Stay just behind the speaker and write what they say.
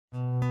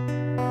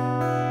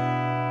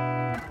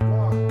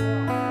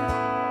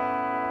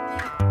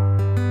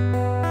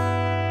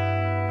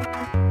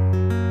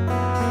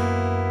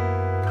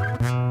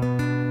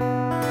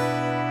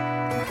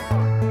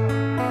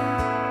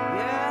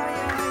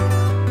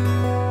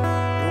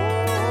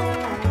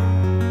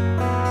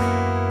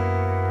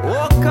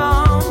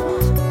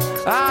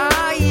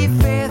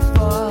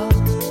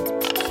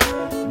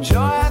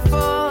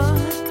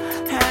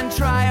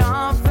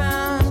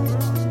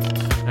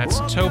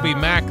Toby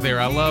Mac there.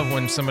 I love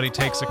when somebody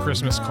takes a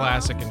Christmas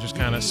classic and just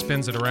kind of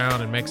spins it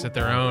around and makes it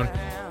their own.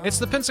 It's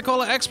the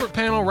Pensacola Expert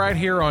Panel right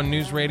here on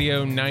News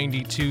Radio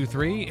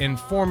 92.3.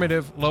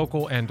 Informative,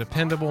 local, and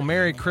dependable.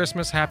 Merry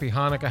Christmas, Happy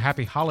Hanukkah,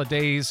 Happy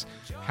Holidays,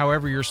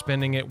 however you're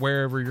spending it,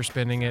 wherever you're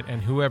spending it,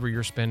 and whoever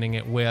you're spending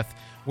it with.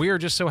 We are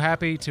just so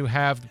happy to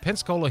have the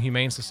Pensacola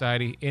Humane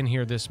Society in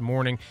here this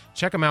morning.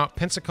 Check them out,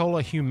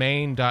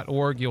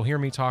 pensacolahumane.org. You'll hear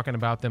me talking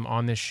about them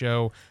on this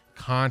show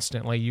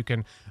constantly. You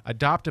can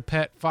adopt a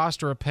pet,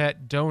 foster a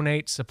pet,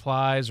 donate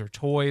supplies or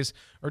toys,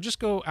 or just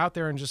go out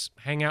there and just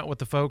hang out with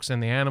the folks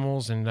and the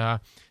animals and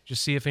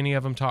just see if any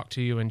of them talk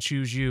to you and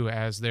choose you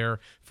as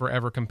their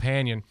forever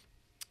companion.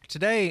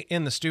 Today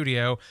in the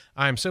studio,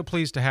 I am so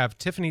pleased to have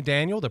Tiffany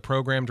Daniel, the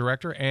program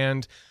director,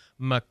 and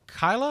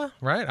Michaela,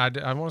 right?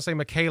 I want to say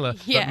Michaela,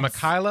 yes. But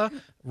Michaela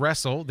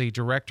Ressel, the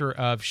director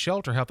of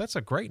Shelter Health. That's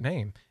a great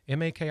name,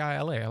 Makila.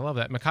 I love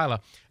that, Michaela.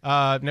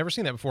 Never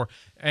seen that before.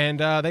 And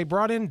they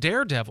brought in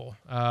Daredevil,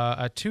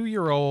 a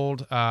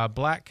 2-year-old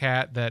black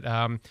cat that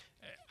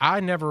I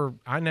never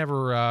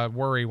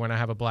worry when I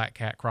have a black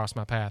cat cross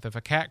my path. If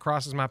a cat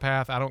crosses my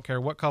path, I don't care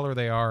what color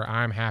they are,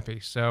 I'm happy.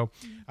 So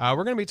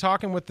we're going to be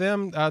talking with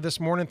them this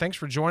morning. Thanks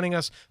for joining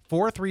us.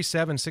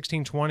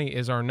 437-1620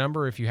 is our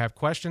number if you have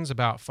questions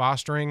about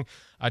fostering,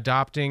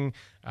 adopting,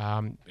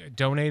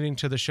 donating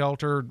to the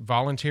shelter,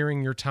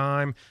 volunteering your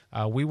time.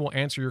 We will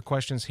answer your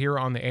questions here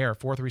on the air,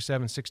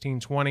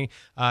 437-1620.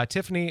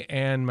 Tiffany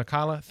and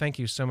Michaela, thank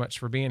you so much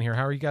for being here.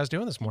 How are you guys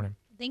doing this morning?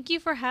 Thank you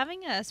for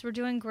having us. We're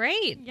doing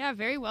great. Yeah,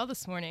 very well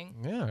this morning.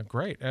 Yeah,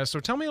 great.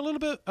 So tell me a little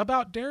bit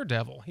about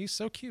Daredevil. He's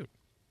so cute.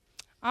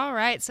 All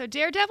right. So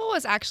Daredevil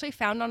was actually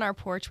found on our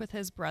porch with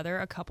his brother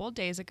a couple of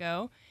days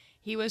ago.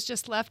 He was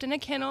just left in a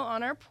kennel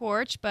on our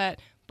porch, but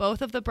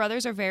both of the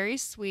brothers are very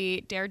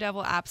sweet.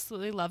 Daredevil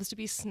absolutely loves to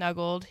be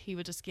snuggled. He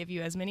would just give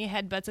you as many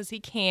headbutts as he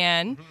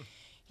can.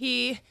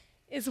 He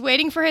is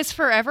waiting for his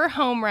forever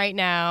home right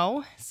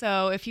now.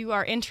 So if you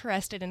are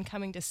interested in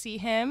coming to see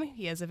him,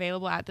 he is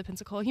available at the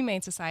Pensacola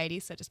Humane Society.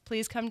 So just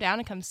please come down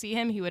and come see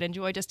him. He would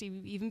enjoy just to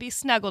even be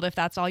snuggled if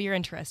that's all you're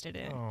interested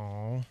in.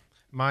 Oh,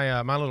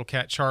 my little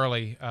cat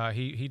Charlie,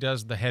 he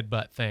does the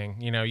headbutt thing.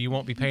 You know, you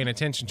won't be paying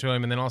attention to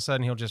him, and then all of a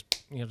sudden he'll just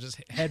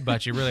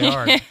headbutt you really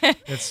hard.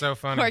 It's so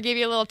funny. Or give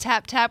you a little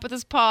tap with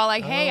his paw,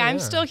 like, "Hey, I'm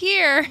still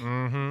here."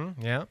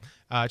 Mm-hmm. Yeah.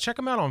 Check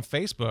him out on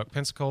Facebook,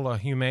 Pensacola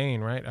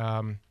Humane, right?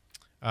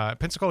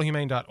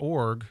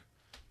 pensacolahumane.org.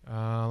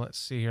 Let's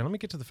see here. Let me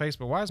get to the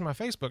Facebook. Why is my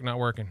Facebook not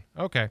working?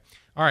 Okay.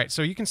 All right.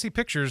 So you can see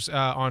pictures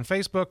on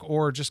Facebook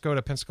or just go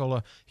to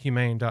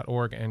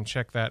pensacolahumane.org and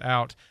check that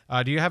out.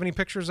 Do you have any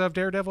pictures of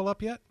Daredevil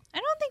up yet? I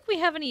don't think we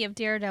have any of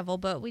Daredevil,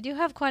 but we do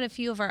have quite a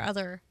few of our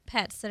other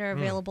pets that are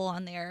available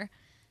on there.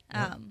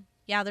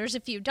 Yeah, there's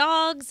a few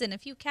dogs and a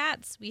few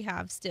cats we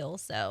have still.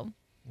 So.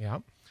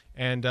 Yeah.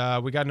 And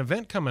we got an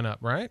event coming up,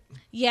 right?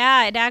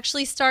 Yeah, it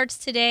actually starts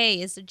today.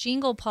 It's a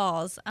Jingle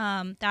Paws.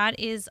 That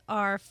is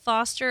our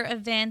foster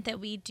event that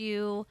we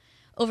do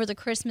over the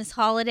Christmas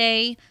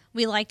holiday.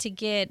 We like to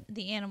get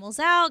the animals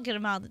out, get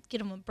them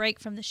a break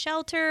from the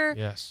shelter.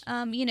 Yes.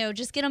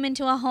 Just get them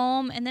into a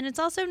home. And then it's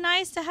also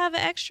nice to have an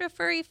extra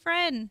furry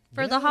friend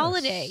for the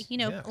holiday.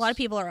 Yes. A lot of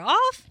people are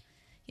off.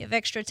 You have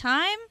extra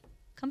time.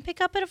 Come pick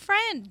up at a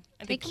friend.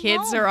 The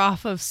kids are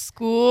off of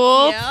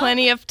school, Yep.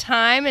 Plenty of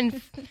time,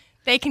 and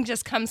they can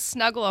just come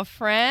snuggle a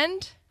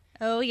friend.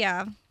 Oh,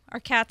 yeah. Our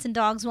cats and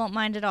dogs won't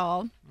mind at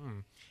all.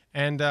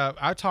 And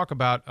I talk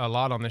about a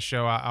lot on this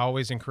show. I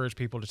always encourage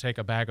people to take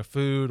a bag of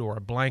food or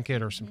a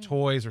blanket or some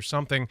toys or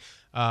something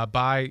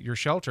by your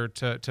shelter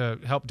to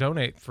help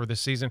donate for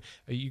this season.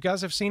 You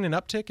guys have seen an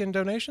uptick in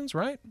donations,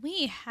 right?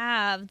 We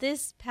have.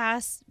 This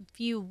past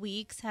few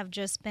weeks have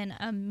just been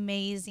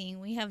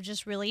amazing. We have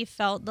just really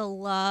felt the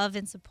love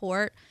and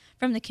support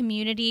from the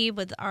community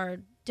with our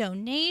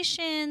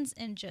donations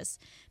and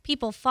just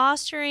people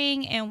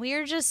fostering, and we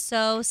are just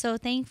so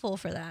thankful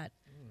for that.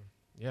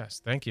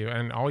 Yes, thank you.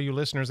 And all you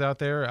listeners out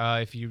there,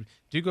 if you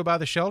do go by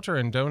the shelter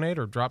and donate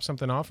or drop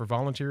something off or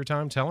volunteer your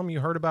time, tell them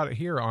you heard about it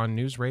here on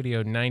News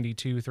Radio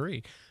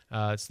 92.3.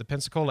 It's the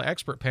Pensacola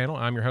Expert Panel.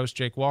 I'm your host,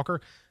 Jake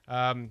Walker,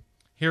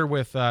 here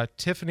with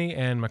Tiffany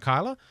and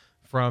Michaela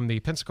from the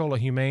Pensacola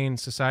Humane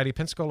Society,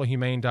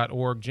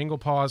 pensacolahumane.org. Jingle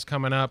Paws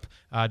coming up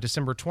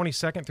December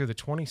 22nd through the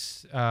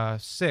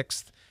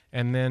 26th.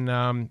 And then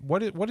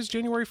what is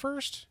January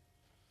 1st?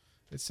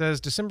 It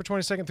says December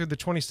 22nd through the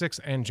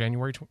 26th and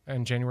January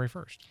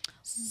 1st.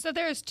 So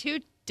there's two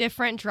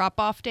different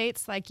drop-off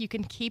dates. Like you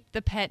can keep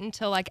the pet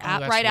until right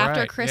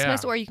after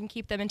Christmas, yeah. Or you can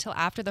keep them until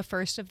after the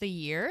first of the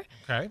year.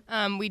 Okay.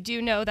 We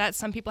do know that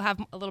some people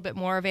have a little bit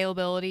more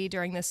availability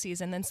during this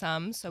season than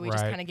some, so we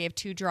just kind of gave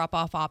two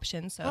drop-off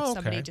options. So if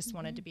somebody just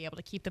wanted to be able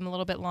to keep them a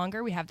little bit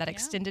longer, we have that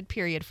extended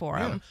period for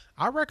them.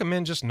 I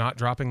recommend just not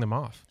dropping them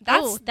off.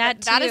 That is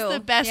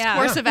the best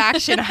course of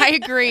action. I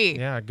agree.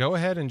 Yeah, go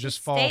ahead and just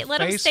fall face first. Let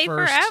them stay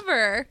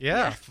forever.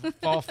 Yeah,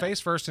 fall face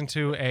first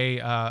into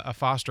a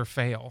foster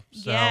fail.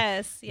 So,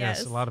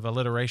 yes, a lot of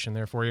alliteration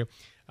there for you.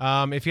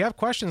 If you have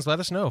questions, let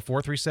us know.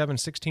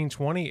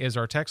 437-1620 is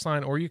our text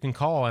line, or you can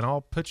call, and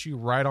I'll put you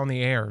right on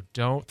the air.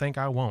 Don't think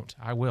I won't.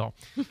 I will.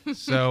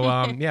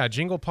 So,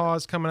 Jingle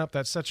Paws coming up.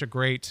 That's such a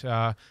great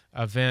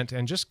event.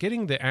 And just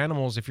getting the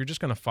animals, if you're just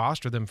going to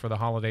foster them for the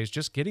holidays,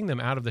 just getting them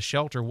out of the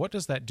shelter, what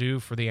does that do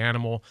for the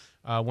animal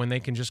when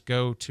they can just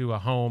go to a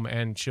home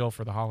and chill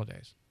for the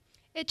holidays?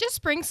 It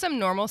just brings some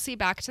normalcy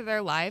back to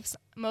their lives.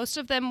 Most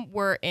of them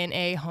were in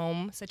a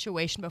home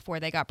situation before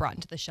they got brought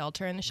into the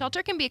shelter, and the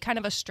shelter can be kind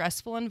of a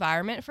stressful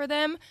environment for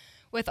them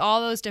with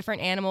all those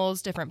different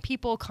animals, different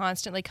people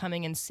constantly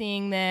coming and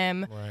seeing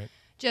them. Right.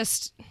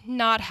 Just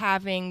not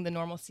having the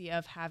normalcy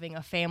of having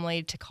a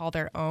family to call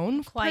their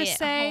own, Quiet per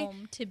se.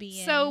 home to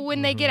be in. So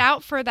when they get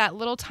out for that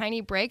little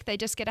tiny break, they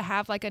just get to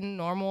have like a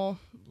normal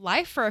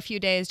life for a few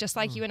days, just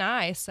like you and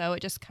I. So it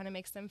just kind of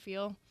makes them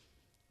feel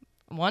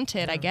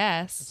wanted, I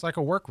guess. It's like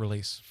a work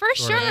release. For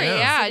sure,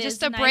 yeah. It Just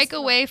is a nice break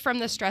little- away from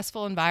the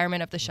stressful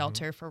environment of the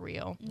shelter for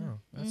real. Oh,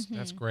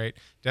 that's great.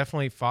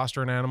 Definitely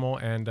foster an animal,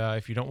 and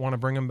if you don't want to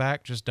bring them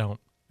back, just don't.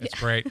 It's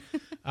great.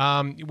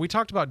 We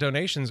talked about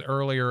donations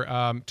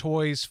earlier,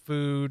 toys,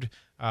 food,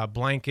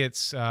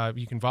 blankets.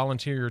 You can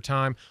volunteer your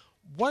time.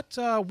 What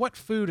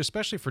food,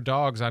 especially for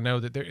dogs? I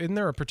know that isn't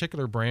there a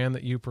particular brand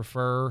that you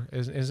prefer?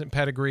 Isn't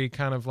Pedigree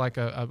kind of like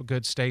a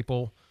good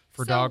staple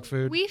for dog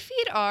food? We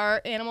feed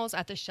our animals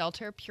at the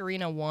shelter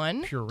Purina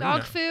One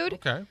dog food.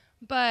 Okay.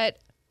 But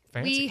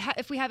Fancy.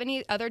 if we have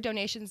any other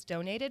donations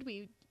donated,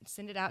 we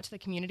send it out to the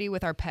community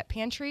with our pet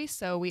pantry.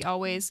 So we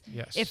always,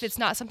 if it's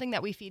not something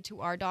that we feed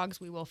to our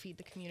dogs, we will feed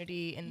the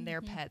community and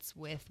their pets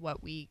with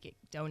what we get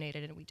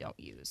donated and we don't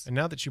use. And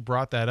now that you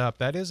brought that up,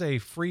 that is a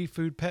free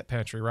food pet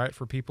pantry, right?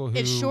 For people who...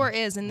 It sure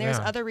is. And there's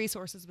other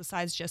resources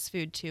besides just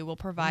food, too. We'll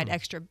provide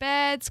extra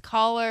beds,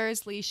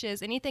 collars,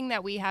 leashes, anything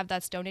that we have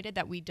that's donated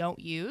that we don't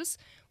use.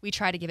 We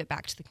try to give it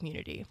back to the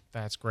community.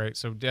 That's great.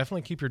 So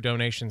definitely keep your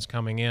donations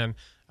coming in.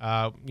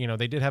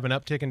 They did have an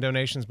uptick in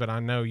donations, but I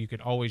know you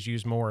could always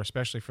use more,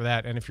 especially for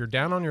that. And if you're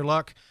down on your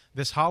luck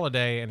this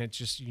holiday and it's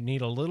just you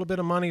need a little bit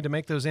of money to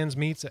make those ends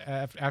meet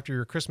after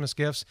your Christmas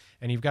gifts,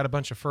 and you've got a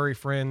bunch of furry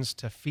friends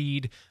to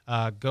feed,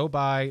 go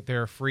by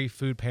their free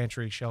food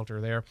pantry shelter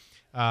there.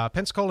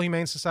 Pensacola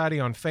Humane Society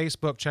on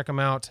Facebook. Check them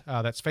out.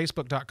 That's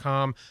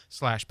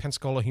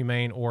facebook.com/Pensacola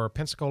Humane or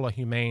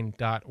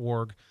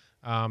pensacolahumane.org.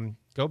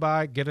 Go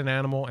by, get an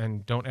animal,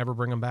 and don't ever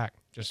bring them back.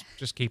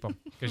 Just keep them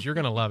because you're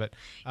going to love it.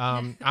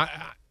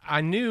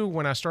 I knew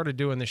when I started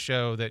doing the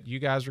show that you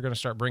guys were going to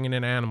start bringing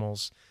in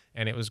animals,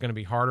 and it was going to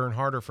be harder and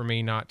harder for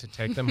me not to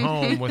take them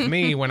home with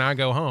me when I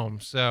go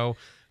home. So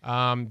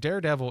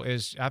Daredevil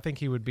I think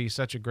he would be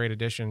such a great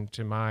addition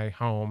to my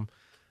home.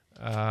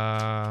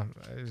 I'm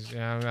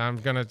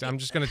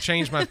just gonna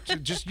change my.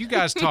 Just you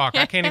guys talk.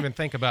 I can't even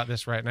think about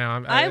this right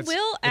now. I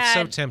will add. It's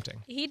so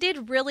tempting. He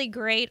did really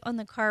great on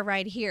the car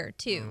ride here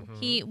too.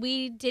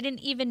 We didn't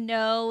even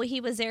know he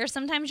was there.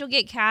 Sometimes you'll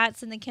get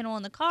cats in the kennel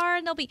in the car,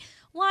 and they'll be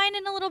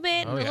whining a little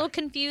bit and a little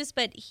confused.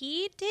 But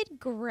he did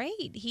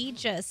great. He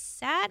just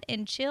sat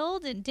and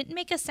chilled and didn't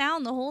make a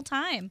sound the whole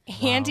time.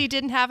 Andy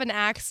didn't have an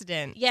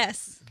accident.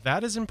 Yes,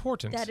 that is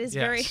important. that is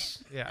very.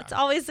 Yeah, it's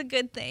always a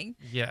good thing.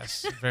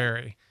 Yes,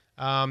 very.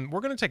 We're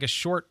going to take a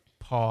short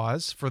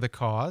pause for the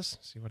cause.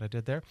 See what I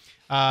did there?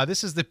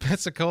 This is the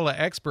Pensacola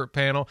Expert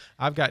Panel.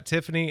 I've got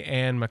Tiffany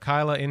and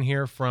Michaela in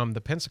here from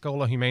the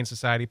Pensacola Humane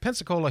Society,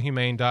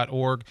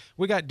 pensacolahumane.org.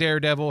 We got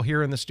Daredevil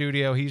here in the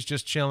studio. He's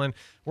just chilling.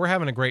 We're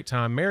having a great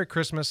time. Merry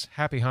Christmas,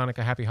 Happy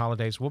Hanukkah, Happy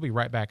Holidays. We'll be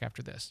right back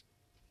after this.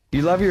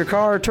 You love your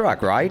car or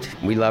truck, right?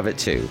 We love it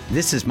too.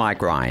 This is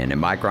Mike Ryan at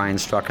Mike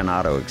Ryan's Truck and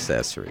Auto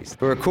Accessories.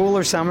 For a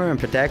cooler summer and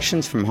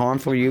protections from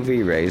harmful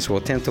UV rays,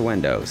 we'll tint the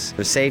windows.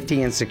 For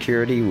safety and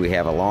security, we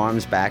have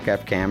alarms,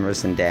 backup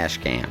cameras, and dash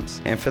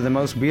cams. And for the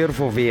most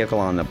beautiful vehicle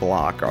on the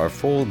block, our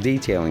full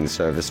detailing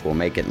service will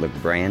make it look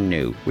brand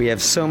new. We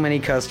have so many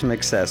custom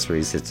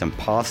accessories, it's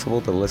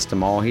impossible to list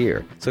them all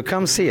here. So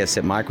come see us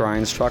at Mike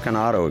Ryan's Truck and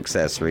Auto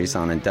Accessories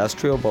on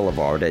Industrial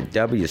Boulevard at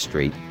W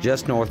Street,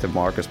 just north of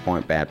Marcus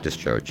Point Baptist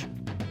Church.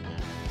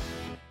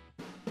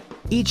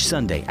 Each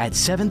Sunday at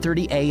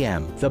 7:30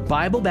 a.m., the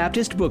Bible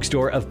Baptist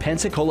Bookstore of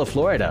Pensacola,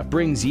 Florida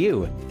brings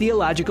you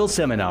Theological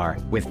Seminar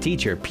with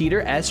teacher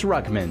Peter S.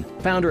 Ruckman,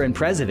 founder and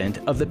president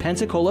of the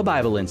Pensacola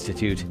Bible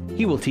Institute.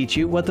 He will teach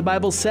you what the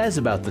Bible says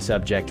about the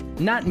subject,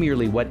 not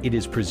merely what it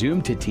is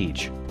presumed to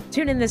teach.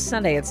 Tune in this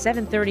Sunday at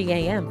 7:30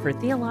 a.m. for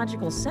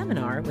Theological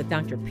Seminar with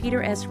Dr.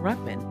 Peter S.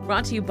 Ruckman,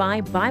 brought to you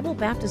by Bible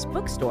Baptist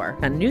Bookstore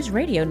on News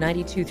Radio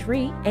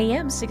 92.3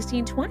 AM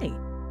 1620.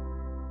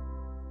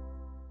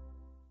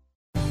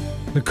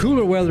 The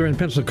cooler weather in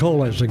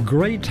Pensacola is a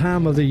great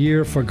time of the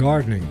year for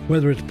gardening,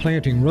 whether it's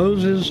planting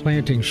roses,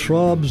 planting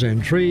shrubs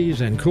and trees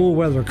and cool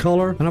weather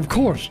color, and of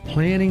course,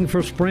 planning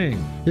for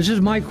spring. This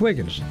is Mike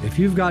Wiggins. If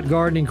you've got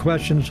gardening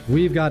questions,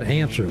 we've got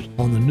answers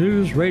on the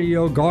News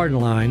Radio Garden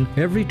Line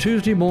every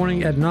Tuesday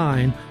morning at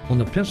 9 on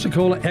the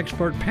Pensacola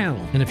Expert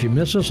Panel. And if you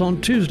miss us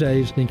on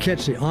Tuesdays, then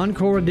catch the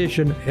encore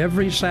edition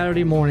every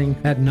Saturday morning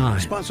at 9.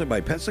 Sponsored by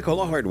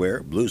Pensacola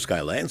Hardware, Blue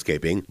Sky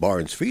Landscaping,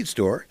 Barnes Feed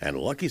Store, and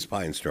Lucky's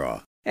Pine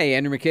Straw. Hey,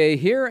 Andrew McKay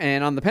here,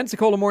 and on the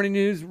Pensacola Morning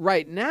News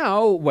right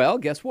now, well,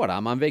 guess what?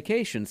 I'm on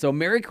vacation. So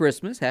Merry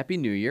Christmas, Happy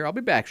New Year. I'll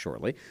be back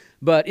shortly.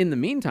 But in the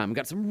meantime, I've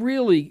got some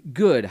really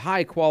good,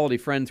 high-quality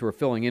friends who are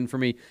filling in for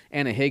me.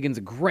 Anna Higgins,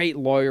 a great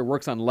lawyer,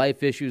 works on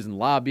life issues and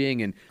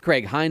lobbying. And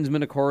Craig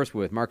Heinzman, of course,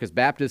 with Marcus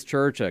Baptist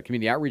Church, a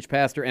community outreach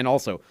pastor. And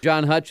also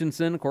John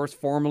Hutchinson, of course,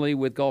 formerly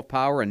with Gulf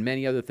Power and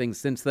many other things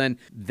since then.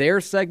 Their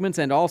segments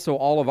and also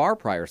all of our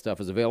prior stuff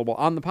is available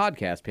on the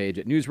podcast page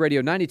at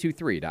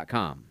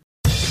newsradio923.com.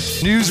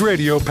 News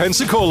Radio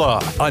Pensacola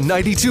on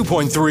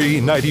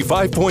 92.3,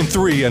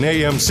 95.3 and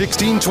AM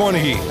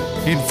 1620.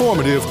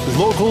 Informative,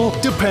 local,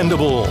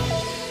 dependable.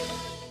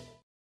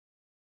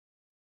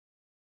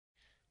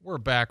 We're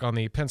back on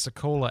the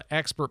Pensacola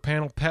Expert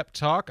Panel Pep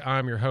Talk.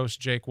 I'm your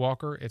host, Jake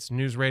Walker. It's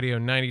News Radio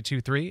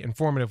 92.3,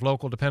 informative,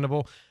 local,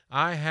 dependable.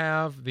 I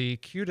have the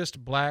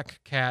cutest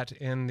black cat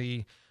in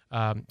the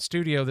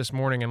studio this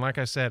morning, and like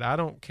I said, I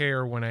don't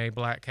care when a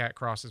black cat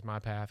crosses my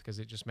path because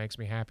it just makes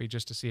me happy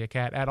just to see a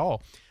cat at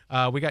all.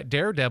 We got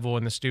Daredevil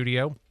in the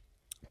studio.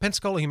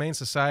 Pensacola Humane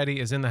Society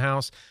is in the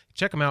house.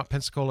 Check them out,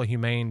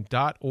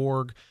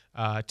 pensacolahumane.org.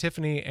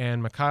 Tiffany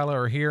and Michaela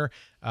are here.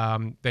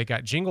 They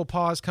got Jingle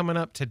Paws coming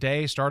up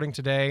today, starting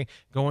today,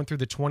 going through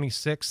the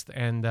 26th.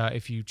 And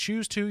if you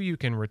choose to, you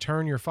can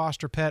return your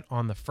foster pet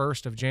on the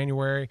 1st of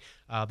January.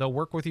 They'll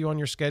work with you on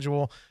your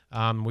schedule.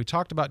 We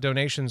talked about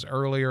donations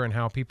earlier and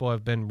how people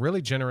have been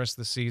really generous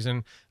this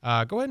season.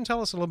 Go ahead and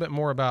tell us a little bit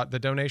more about the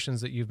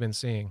donations that you've been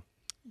seeing.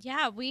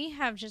 Yeah, we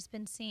have just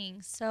been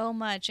seeing so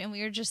much, and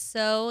we are just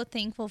so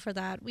thankful for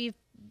that. We've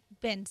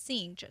been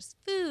seeing just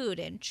food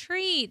and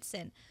treats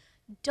and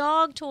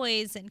dog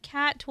toys and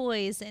cat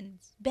toys and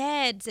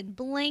beds and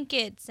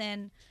blankets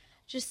and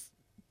just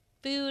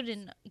food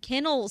and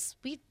kennels.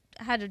 We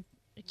had a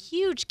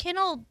huge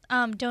kennel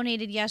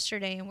donated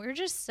yesterday, and we're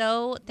just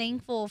so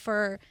thankful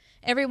for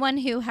everyone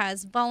who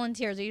has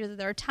volunteered either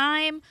their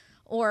time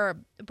or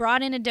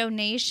brought in a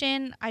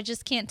donation. I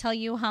just can't tell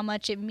you how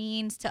much it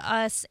means to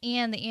us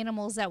and the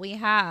animals that we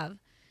have.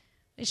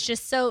 It's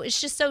just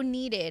so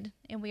needed,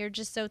 and we are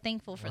just so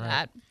thankful for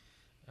that.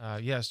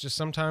 Yes, just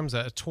sometimes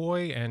a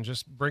toy and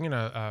just bringing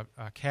a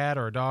cat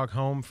or a dog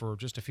home for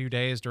just a few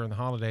days during the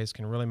holidays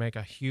can really make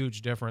a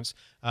huge difference.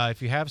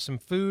 If you have some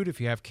food,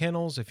 if you have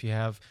kennels, if you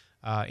have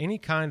any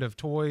kind of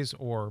toys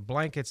or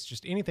blankets,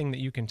 just anything that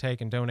you can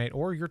take and donate,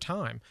 or your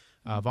time.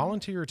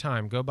 Volunteer your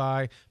time. Go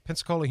by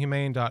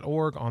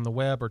pensacolahumane.org on the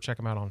web or check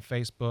them out on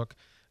Facebook.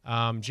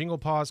 Jingle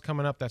Paws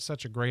coming up. That's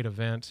such a great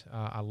event.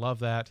 I love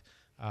that.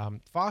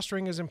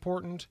 Fostering is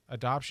important.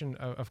 Adoption,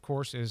 of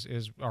course,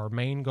 is our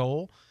main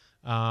goal.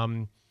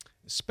 Spay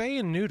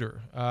and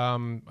neuter.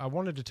 I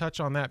wanted to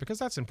touch on that because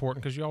that's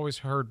important, because you always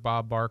heard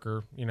Bob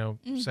Barker,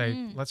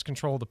 say, let's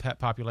control the pet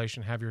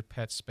population, have your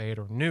pets spayed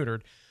or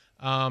neutered.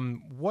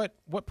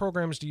 What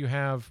programs do you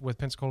have with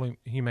Pensacola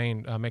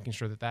Humane making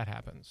sure that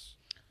happens?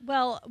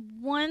 Well,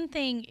 one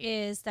thing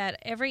is that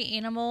every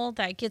animal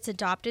that gets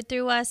adopted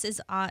through us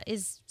is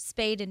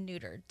spayed and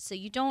neutered. So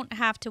you don't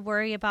have to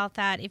worry about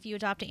that. If you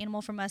adopt an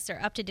animal from us,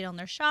 they're up to date on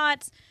their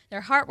shots,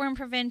 their heartworm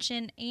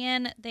prevention,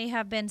 and they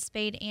have been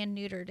spayed and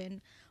neutered.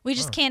 And we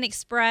just can't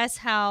express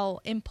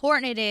how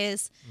important it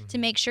is to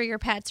make sure your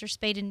pets are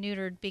spayed and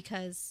neutered,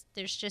 because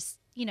there's just,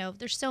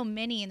 there's so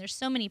many, and there's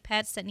so many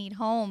pets that need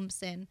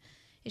homes, and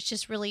it's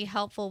just really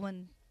helpful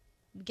when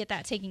get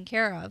that taken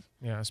care of.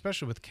 Yeah,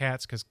 especially with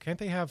cats, because can't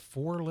they have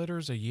 4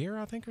 litters a year,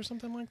 I think, or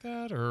something like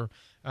that? Or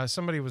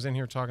somebody was in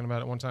here talking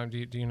about it one time. Do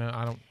you know?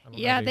 I don't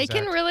yeah, know they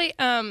can really,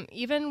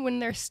 even when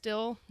they're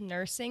still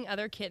nursing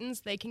other kittens,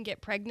 they can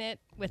get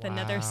pregnant with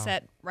another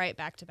set right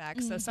back to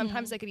back. So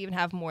sometimes they could even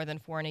have more than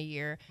 4 in a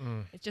year.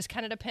 It just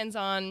kind of depends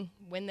on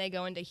when they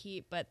go into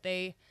heat, but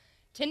they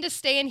tend to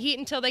stay in heat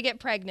until they get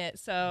pregnant.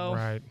 So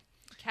right.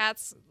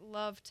 Cats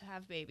love to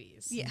have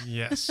babies. Yeah.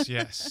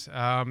 Yes.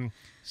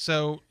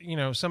 So,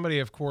 somebody,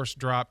 of course,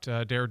 dropped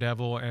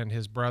Daredevil and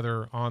his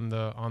brother on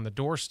the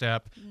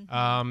doorstep.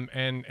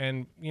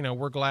 And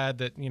we're glad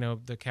that,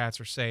 the cats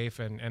are safe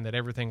and that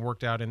everything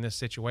worked out in this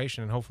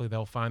situation, and hopefully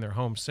they'll find their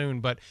home soon.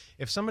 But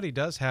if somebody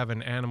does have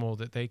an animal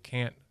that they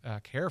can't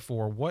care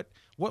for, what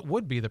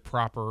would be the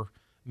proper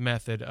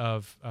method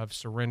of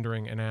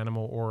surrendering an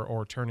animal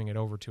or turning it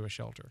over to a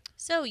shelter?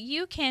 So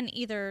you can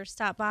either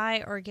stop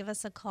by or give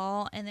us a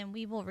call, and then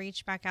we will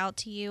reach back out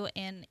to you.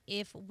 And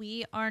if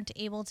we aren't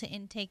able to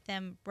intake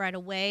them right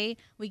away,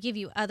 we give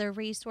you other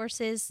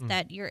resources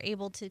that you're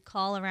able to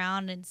call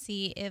around and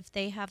see if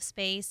they have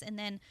space. And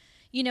then,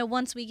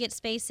 once we get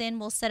space in,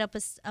 we'll set up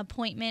an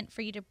appointment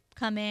for you to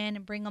come in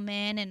and bring them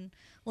in, and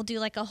we'll do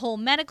like a whole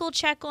medical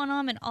check on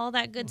them and all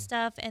that good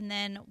stuff. And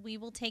then we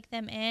will take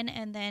them in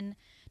and then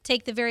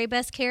take the very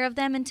best care of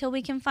them until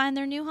we can find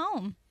their new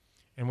home.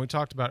 And we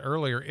talked about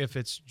earlier, if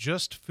it's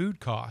just food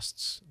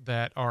costs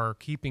that are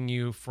keeping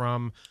you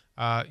from,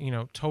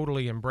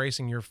 totally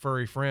embracing your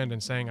furry friend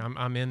and saying,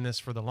 I'm in this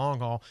for the long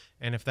haul,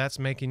 and if that's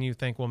making you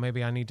think, well,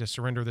 maybe I need to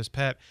surrender this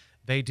pet,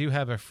 they do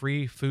have a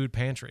free food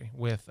pantry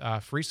with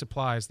free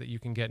supplies that you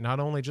can get, not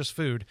only just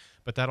food,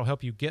 but that'll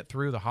help you get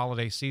through the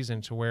holiday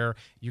season to where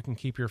you can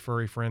keep your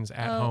furry friends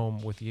at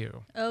home with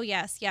you. Oh,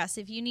 yes.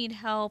 If you need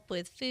help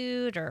with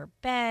food or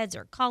beds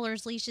or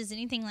collars, leashes,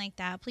 anything like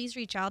that, please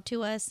reach out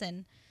to us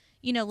and,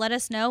 let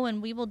us know,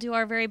 and we will do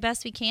our very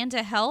best we can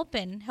to help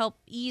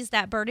ease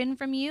that burden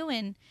from you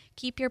and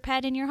keep your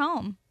pet in your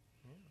home.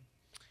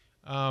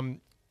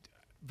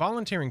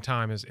 Volunteering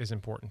time is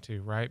important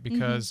too, right?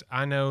 Because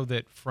I know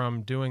that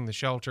from doing the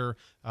shelter,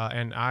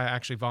 and I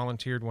actually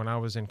volunteered when I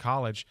was in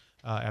college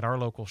at our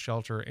local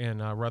shelter in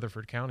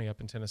Rutherford County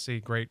up in Tennessee.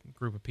 Great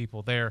group of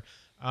people there.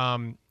 I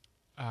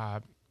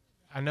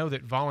know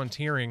that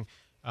volunteering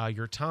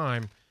your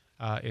time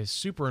is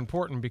super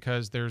important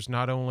because there's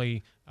not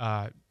only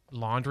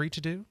laundry to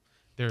do,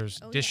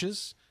 there's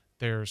dishes.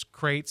 There's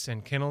crates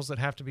and kennels that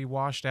have to be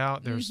washed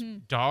out. There's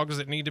dogs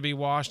that need to be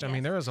washed. Yes. I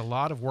mean, there is a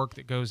lot of work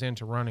that goes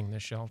into running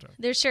this shelter.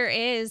 There sure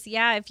is.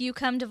 Yeah, if you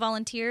come to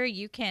volunteer,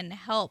 you can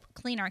help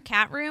clean our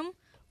cat room,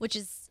 which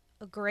is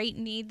a great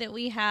need that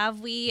we have.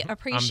 We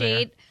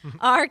appreciate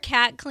our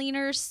cat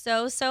cleaners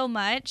so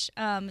much.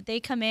 They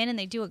come in and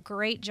they do a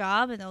great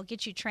job, and they'll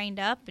get you trained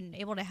up and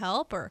able to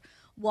help or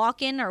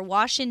walking or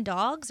washing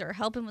dogs or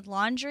helping with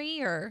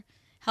laundry or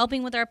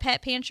helping with our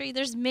pet pantry.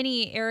 There's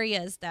many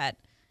areas that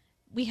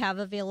we have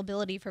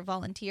availability for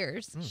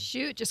volunteers.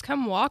 Shoot, just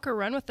come walk or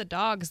run with the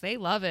dogs. They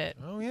love it.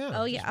 Oh, yeah.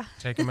 Oh, yeah.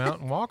 Take them out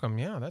and walk them.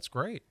 Yeah, that's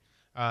great.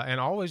 And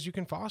always you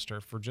can foster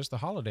for just the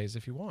holidays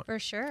if you want. For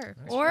sure.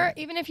 That's or great.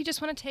 even if you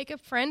just want to take a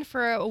friend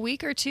for a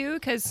week or two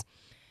because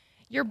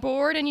you're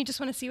bored and you just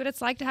want to see what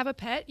it's like to have a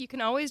pet, you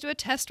can always do a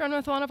test run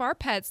with one of our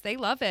pets. They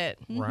love it.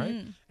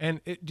 Right.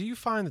 And do you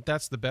find that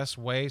that's the best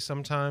way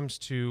sometimes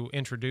to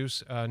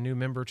introduce a new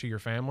member to your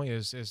family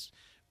is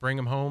bring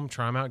them home,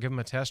 try them out, give them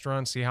a test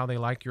run, see how they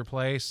like your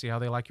place, see how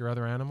they like your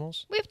other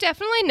animals? We've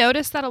definitely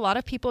noticed that a lot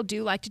of people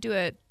do like to do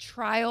a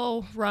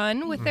trial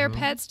run with their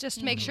pets just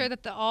to make sure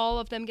that all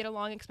of them get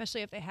along,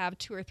 especially if they have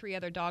 2 or 3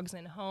 other dogs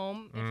in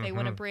home. If they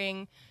want to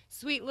bring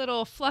sweet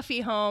little Fluffy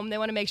home, they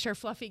want to make sure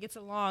Fluffy gets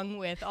along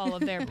with all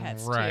of their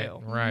pets too.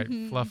 Right.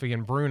 Fluffy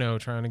and Bruno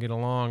trying to get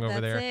along over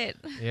there. That's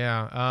it.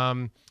 Yeah.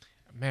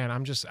 Man,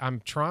 I'm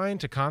trying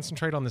to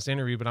concentrate on this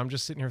interview, but I'm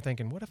just sitting here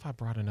thinking, what if I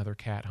brought another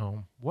cat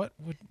home? What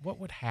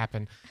would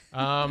happen?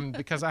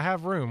 Because I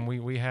have room.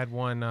 We had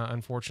one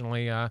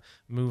unfortunately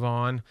move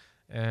on,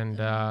 and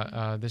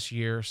this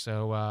year,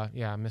 so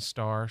Miss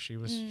Star, she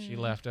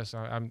left us.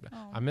 I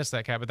missed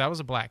that cat, but that was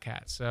a black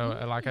cat.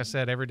 So like I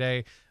said, every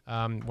day,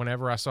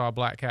 whenever I saw a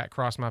black cat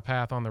cross my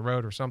path on the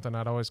road or something,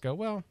 I'd always go,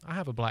 well, I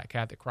have a black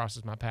cat that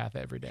crosses my path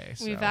every day.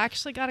 So. We've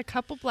actually got a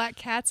couple black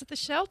cats at the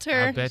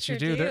shelter. I bet you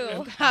do.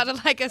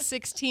 Got like a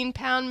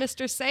 16-pound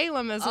Mr.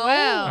 Salem as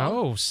well.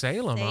 Oh,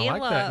 Salem. I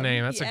like that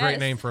name. That's a great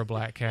name for a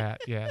black cat.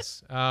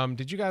 Yes.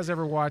 Did you guys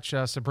ever watch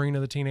Sabrina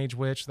the Teenage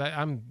Witch?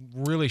 I'm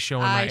really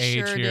showing my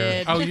age sure here.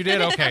 Did. Oh, you did?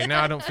 Okay.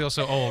 Now I don't feel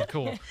so old.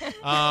 Cool.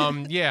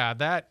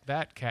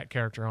 That cat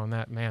character on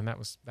that, man, that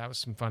was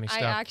some funny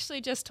stuff. I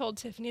actually just told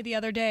Tiffany the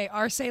other day,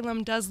 our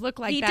Salem does look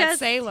like Salem.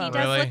 Salem. He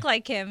does look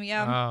like him,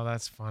 yeah. Oh,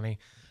 that's funny.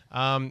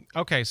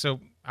 Okay, so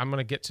I'm going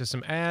to get to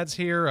some ads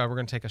here. We're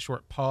going to take a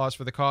short pause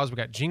for the cause. We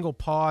got Jingle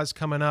Paws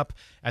coming up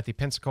at the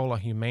Pensacola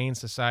Humane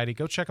Society.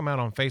 Go check them out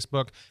on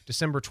Facebook.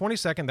 December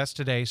 22nd, that's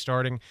today,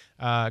 starting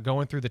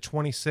going through the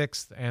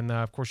 26th. And,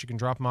 of course, you can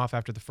drop them off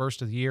after the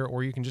first of the year,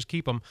 or you can just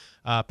keep them.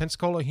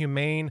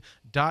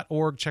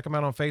 PensacolaHumane.org. Check them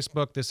out on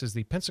Facebook. This is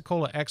the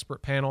Pensacola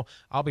Expert Panel.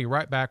 I'll be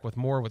right back with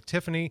more with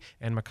Tiffany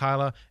and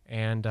Michaela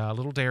and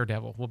Little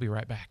Daredevil. We'll be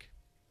right back.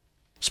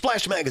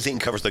 Splash Magazine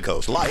covers the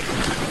coast like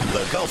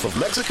the Gulf of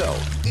Mexico.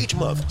 Each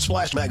month,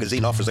 Splash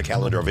Magazine offers a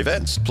calendar of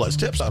events, plus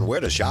tips on where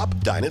to shop,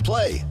 dine, and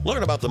play.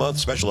 Learn about the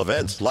month's special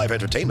events, live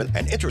entertainment,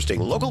 and interesting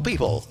local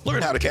people.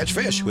 Learn how to catch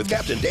fish with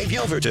Captain Dave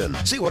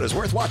Yelverton. See what is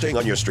worth watching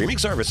on your streaming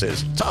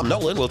services. Tom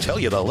Nolan will tell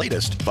you the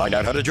latest. Find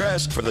out how to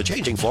dress for the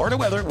changing Florida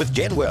weather with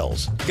Jen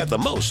Wells. Get the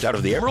most out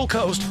of the Emerald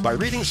Coast by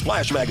reading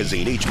Splash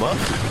Magazine each month.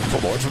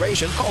 For more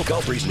information, call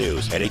Gulf Breeze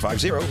News at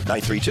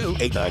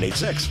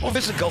 850-932-8986 or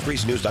visit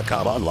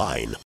gulfbreezenews.com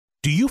online.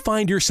 Do you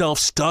find yourself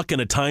stuck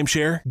in a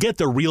timeshare? Get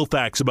the real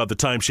facts about the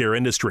timeshare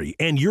industry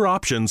and your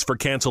options for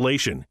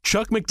cancellation.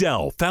 Chuck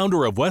McDowell,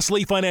 founder of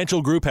Wesley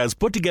Financial Group, has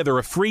put together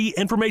a free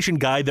information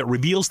guide that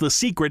reveals the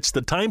secrets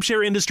the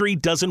timeshare industry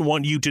doesn't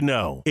want you to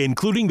know,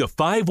 including the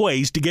 5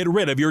 ways to get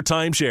rid of your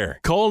timeshare.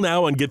 Call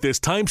now and get this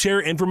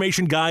timeshare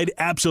information guide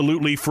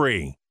absolutely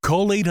free.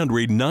 Call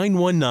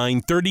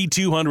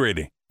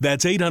 800-919-3200.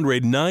 That's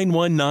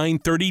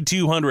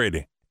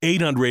 800-919-3200.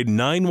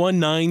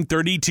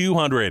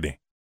 800-919-3200.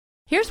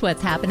 Here's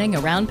what's happening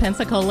around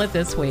Pensacola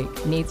this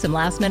week. Need some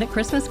last-minute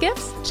Christmas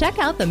gifts? Check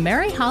out the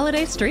Merry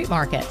Holiday Street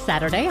Market,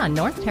 Saturday on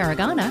North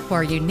Tarragona,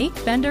 for unique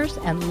vendors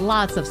and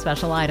lots of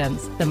special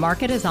items. The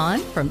market is on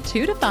from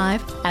 2 to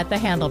 5 at the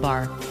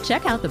Handlebar.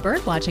 Check out the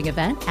birdwatching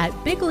event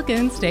at Big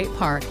Lagoon State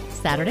Park,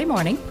 Saturday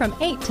morning from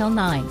 8 till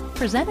 9,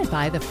 presented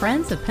by the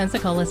Friends of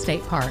Pensacola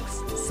State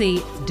Parks. See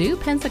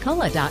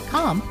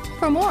dopensacola.com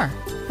for more.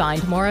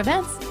 Find more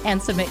events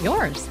And submit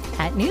yours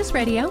at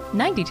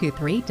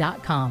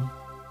newsradio923.com.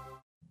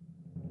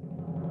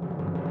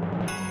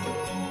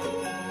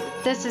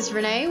 This is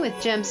Renee with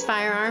Jim's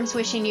Firearms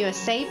wishing you a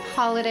safe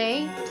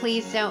holiday.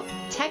 Please don't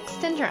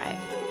text and drive.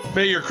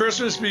 May your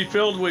Christmas be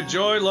filled with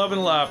joy, love,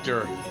 and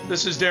laughter.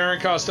 This is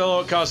Darren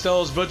Costello at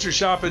Costello's Butcher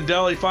Shop and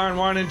Deli Fine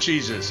Wine and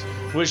Cheeses,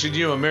 wishing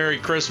you a Merry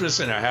Christmas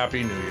and a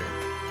Happy New Year.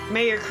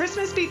 May your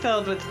Christmas be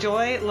filled with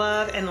joy,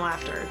 love, and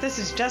laughter. This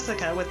is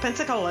Jessica with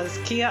Pensacola's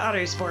Kia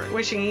Auto Sport,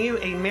 wishing you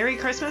a Merry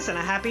Christmas and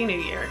a Happy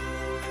New Year.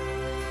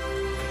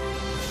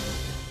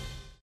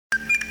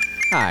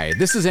 Hi,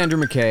 this is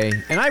Andrew McKay,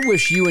 and I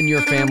wish you and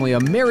your family a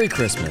Merry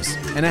Christmas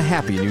and a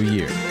Happy New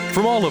Year.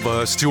 From all of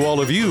us to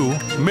all of you,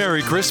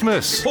 Merry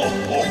Christmas. Ho,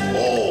 ho,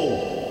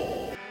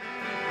 ho!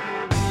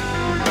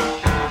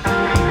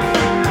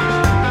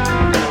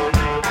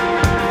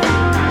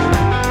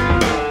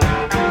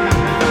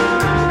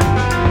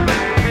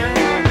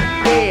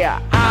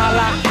 Yeah, I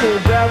like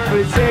cold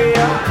beverage,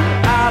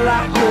 yeah. I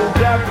like cold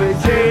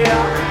beverage,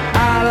 yeah.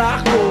 I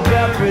like cold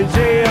beverage,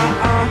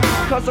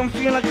 yeah. 'Cause I'm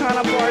feeling kind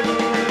of bored.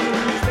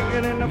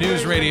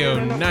 News Radio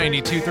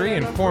 92.3,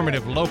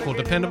 informative, local,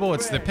 dependable.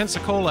 It's the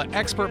Pensacola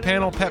Expert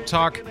Panel Pep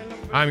Talk.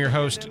 I'm your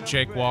host,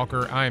 Jake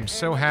Walker. I am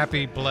so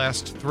happy,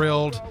 blessed,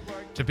 thrilled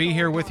to be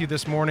here with you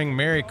this morning.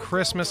 Merry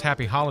Christmas,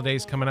 happy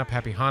holidays coming up,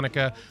 happy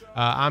Hanukkah.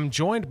 I'm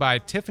joined by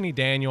Tiffany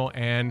Daniel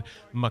and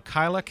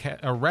Michaela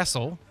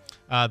Ressel,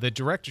 the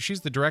director. She's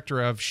the director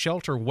of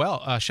Shelter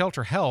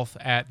Health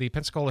at the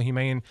Pensacola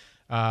Humane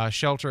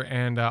Shelter,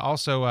 and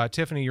also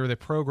Tiffany, you're the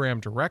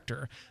program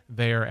director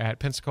there at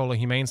Pensacola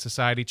Humane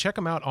Society. Check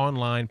them out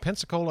online,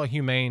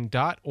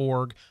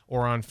 pensacolahumane.org,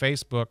 or on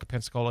Facebook,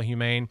 Pensacola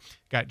Humane.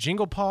 Got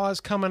Jingle Paws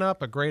coming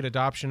up, a great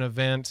adoption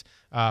event.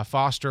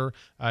 Foster,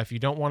 if you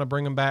don't want to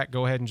bring them back,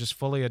 go ahead and just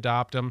fully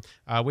adopt them.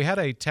 We had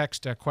a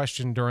text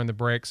question during the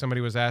break.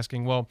 Somebody was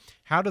asking, well,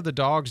 how do the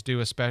dogs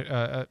do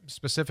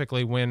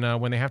specifically when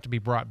they have to be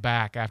brought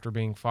back after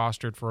being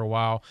fostered for a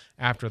while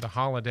after the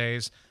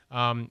holidays?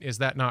 Is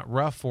that not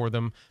rough for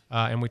them?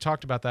 And we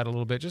talked about that a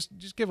little bit.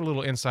 Just give a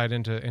little insight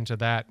into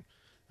that,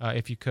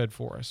 if you could,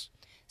 for us.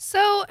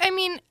 So, I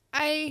mean,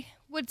 I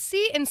would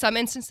see in some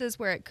instances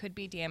where it could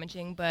be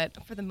damaging,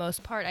 but for the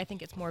most part, I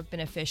think it's more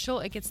beneficial.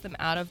 It gets them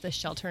out of the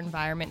shelter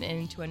environment and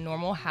into a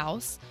normal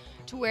house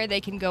to where they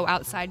can go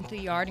outside into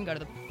the yard and go to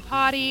the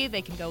potty.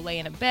 They can go lay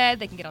in a bed.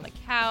 They can get on the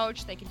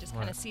couch. They can just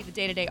kind of see the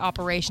day-to-day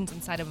operations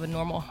inside of a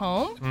normal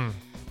home.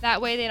 That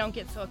way they don't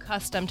get so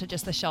accustomed to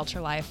just the shelter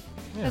life.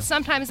 Because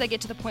sometimes they get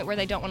to the point where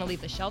they don't want to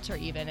leave the shelter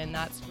even, and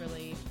that's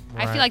really,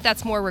 I feel like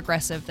that's more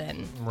regressive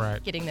than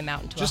getting them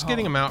out into a home. Just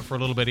getting them out for a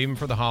little bit, even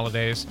for the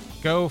holidays.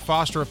 Go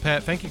foster a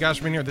pet. Thank you guys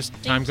for being here. This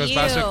time goes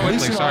by so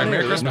quickly. Sorry,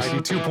 Merry Christmas.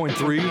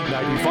 92.3,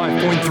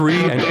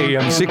 95.3, and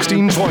AM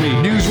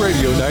 1620. News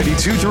Radio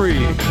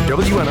 92.3.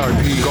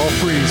 WNRP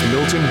Gulf Breeze,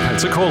 Milton,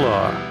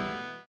 Pensacola.